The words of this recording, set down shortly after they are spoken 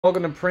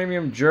Welcome to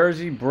Premium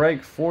Jersey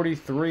Break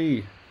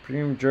 43.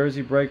 Premium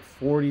Jersey Break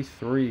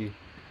 43.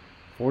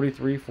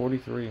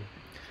 43.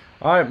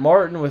 Alright,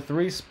 Martin with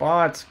 3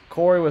 spots.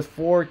 Corey with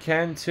 4.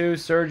 Ken 2.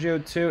 Sergio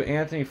 2.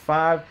 Anthony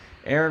 5.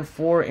 Aaron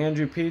 4.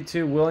 Andrew P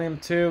 2. William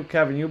 2.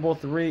 Kevin Ubel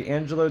 3.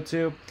 Angelo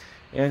 2.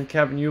 And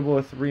Kevin Ubel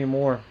with 3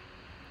 more.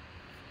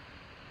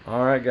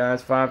 Alright,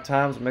 guys. 5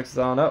 times. Mix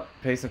it on up.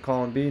 Pace and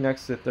column B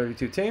next to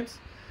 32 teams.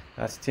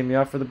 That's the team you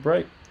have for the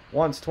break.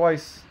 Once,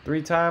 twice,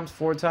 3 times,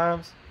 4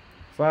 times.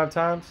 5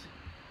 times.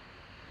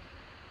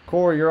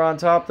 Corey, you're on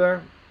top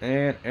there.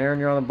 And Aaron,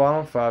 you're on the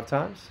bottom 5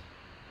 times.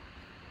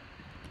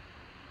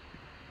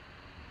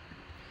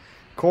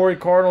 Corey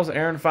Cardinals,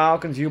 Aaron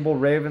Falcons, Ubel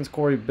Ravens,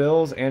 Corey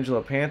Bills,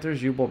 Angelo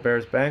Panthers, Ubel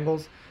Bears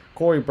Bengals,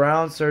 Corey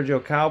Browns,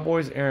 Sergio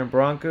Cowboys, Aaron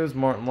Broncos,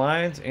 Martin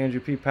Lions,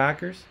 Andrew P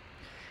Packers,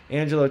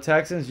 Angelo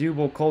Texans,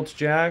 Ubel Colts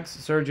Jags,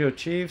 Sergio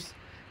Chiefs,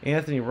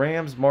 Anthony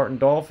Rams, Martin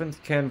Dolphins,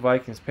 Ken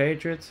Vikings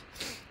Patriots,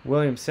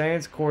 William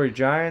Saints, Corey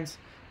Giants,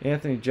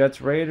 Anthony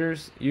Jets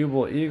Raiders,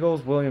 Ubel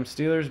Eagles, William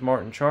Steelers,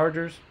 Martin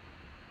Chargers,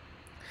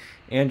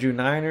 Andrew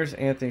Niners,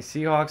 Anthony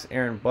Seahawks,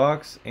 Aaron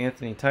Bucks,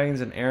 Anthony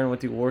Titans, and Aaron with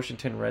the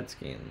Washington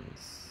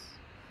Redskins.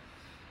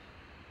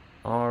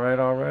 Alright.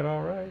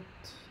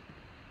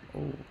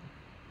 Ooh.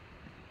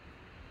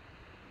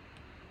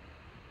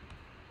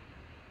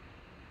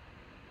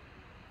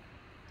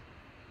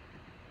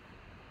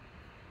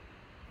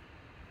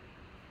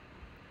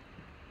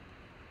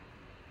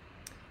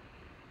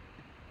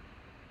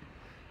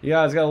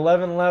 Yeah, I've got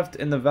 11 left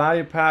in the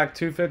value pack,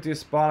 250 a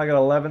spot. I got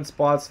 11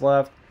 spots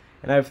left,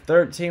 and I have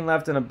 13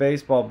 left in a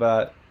baseball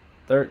bat.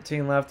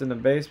 13 left in the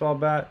baseball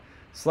bat.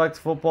 Select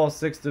football,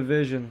 6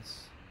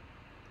 divisions.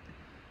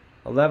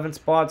 11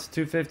 spots,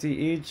 250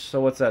 each.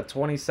 So what's that?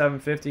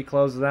 27.50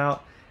 closes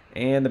out,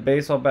 and the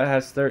baseball bat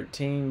has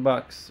 13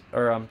 bucks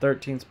or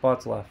 13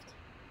 spots left.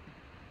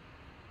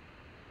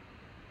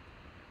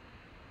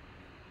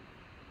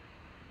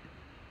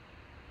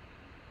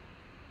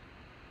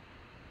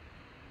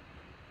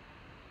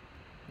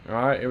 All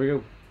right, here we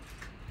go.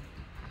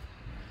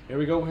 Here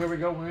we go.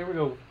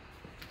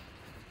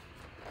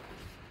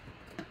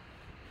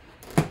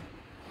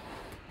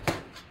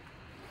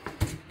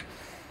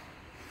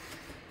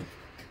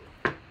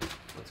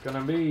 It's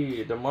gonna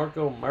be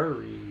DeMarco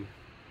Murray.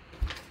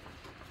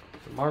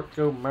 I'm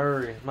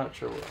not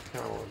sure what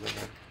camera was in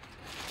there.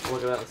 We'll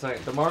look at that in a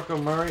second.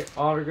 DeMarco Murray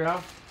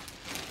autograph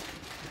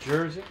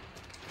jersey.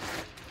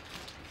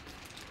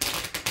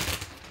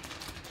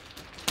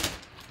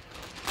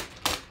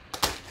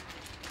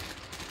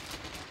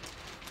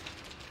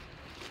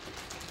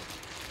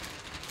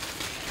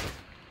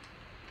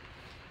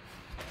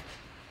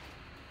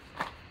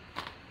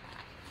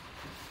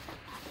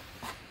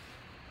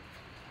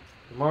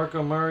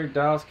 DeMarco Murray,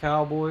 Dallas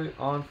Cowboy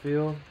on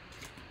field.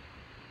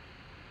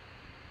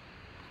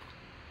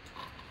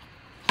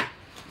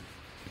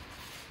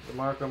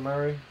 DeMarco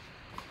Murray.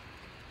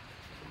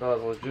 About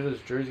as legit as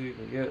jersey you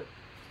can get.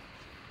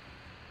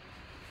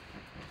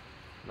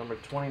 Number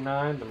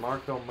 29,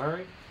 DeMarco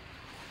Murray.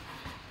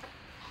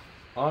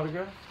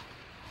 Autograph.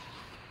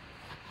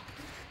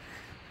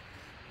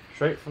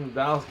 Straight from the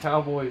Dallas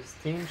Cowboys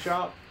team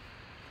shop.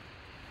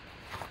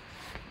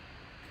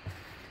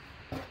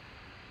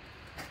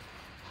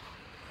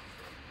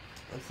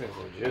 This thing's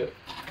legit.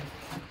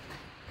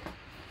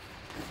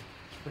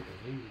 It's freaking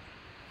huge.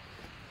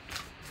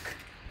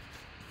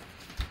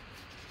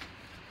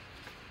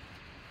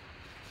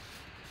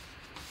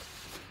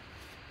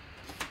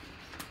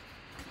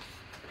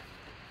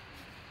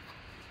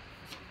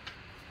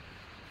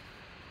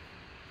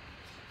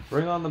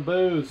 Bring on the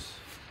booze.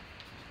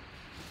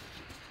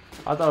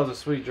 I thought it was a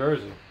sweet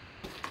jersey.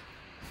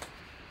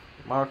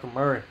 Marco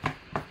Murray.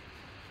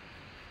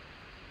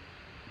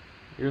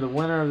 You're the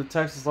winner of the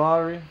Texas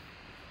Lottery.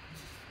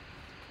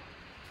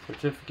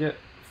 Certificate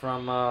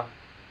from the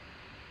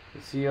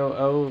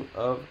COO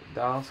of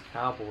Dallas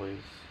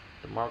Cowboys,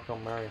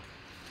 DeMarco Murray.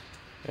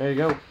 There you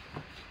go.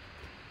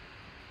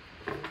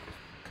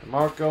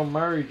 DeMarco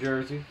Murray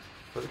jersey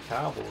for the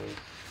Cowboys.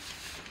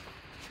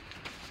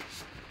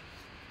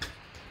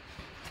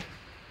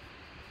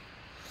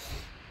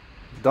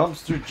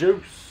 Dumpster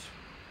Juice.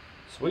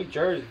 Sweet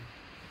jersey.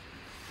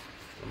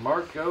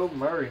 DeMarco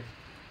Murray.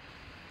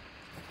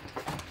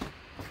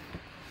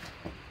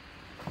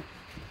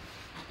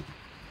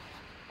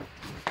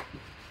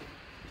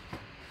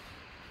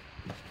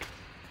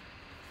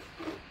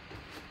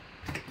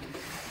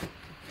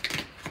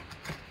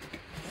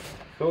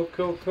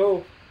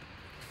 Cool.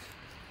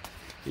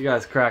 You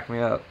guys crack me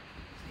up.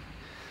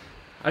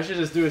 I should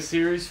just do a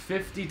series,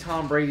 50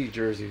 Tom Brady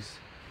jerseys.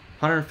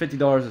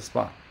 $150 a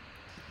spot.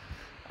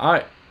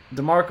 Alright,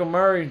 DeMarco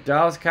Murray,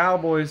 Dallas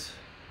Cowboys.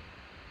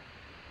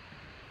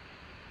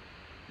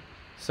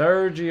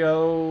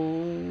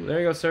 Sergio. There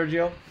you go,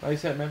 Sergio.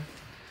 Nice hit, man.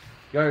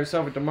 You got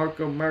yourself a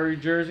DeMarco Murray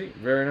jersey.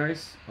 Very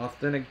nice.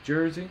 Authentic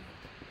jersey.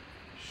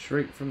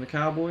 Straight from the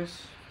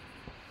Cowboys.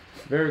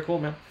 Very cool,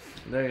 man.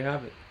 There you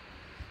have it.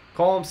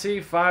 Column C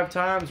 5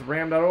 times,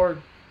 ram.org.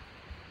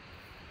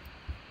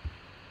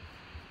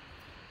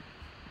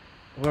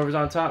 Whoever's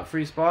on top,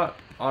 free spot.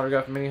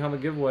 Autograph mini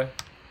helmet giveaway.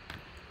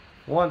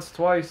 Once,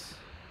 twice,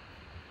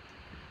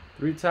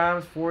 3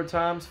 times, 4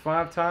 times,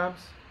 5 times.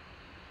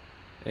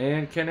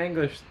 And Ken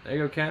English. There you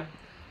go, Ken.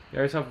 You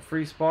got yourself a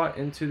free spot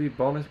into the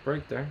bonus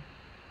break there.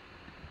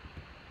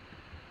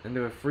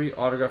 Into a free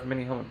autograph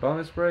mini helmet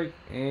bonus break.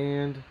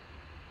 And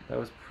that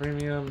was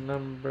premium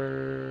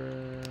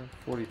number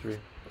 43.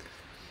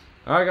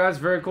 Alright, guys.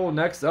 Very cool.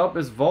 Next up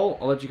is Vault.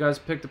 I'll let you guys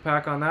pick the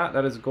pack on that.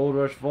 That is Gold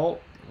Rush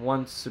Vault.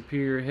 1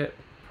 superior hit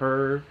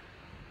per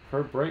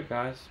break,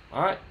 guys.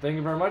 Alright. Thank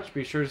you very much.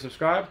 Be sure to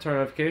subscribe. Turn on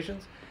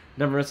notifications.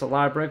 Never miss a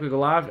live break. We go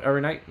live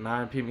every night,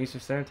 9 p.m. Eastern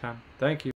Standard Time. Thank you.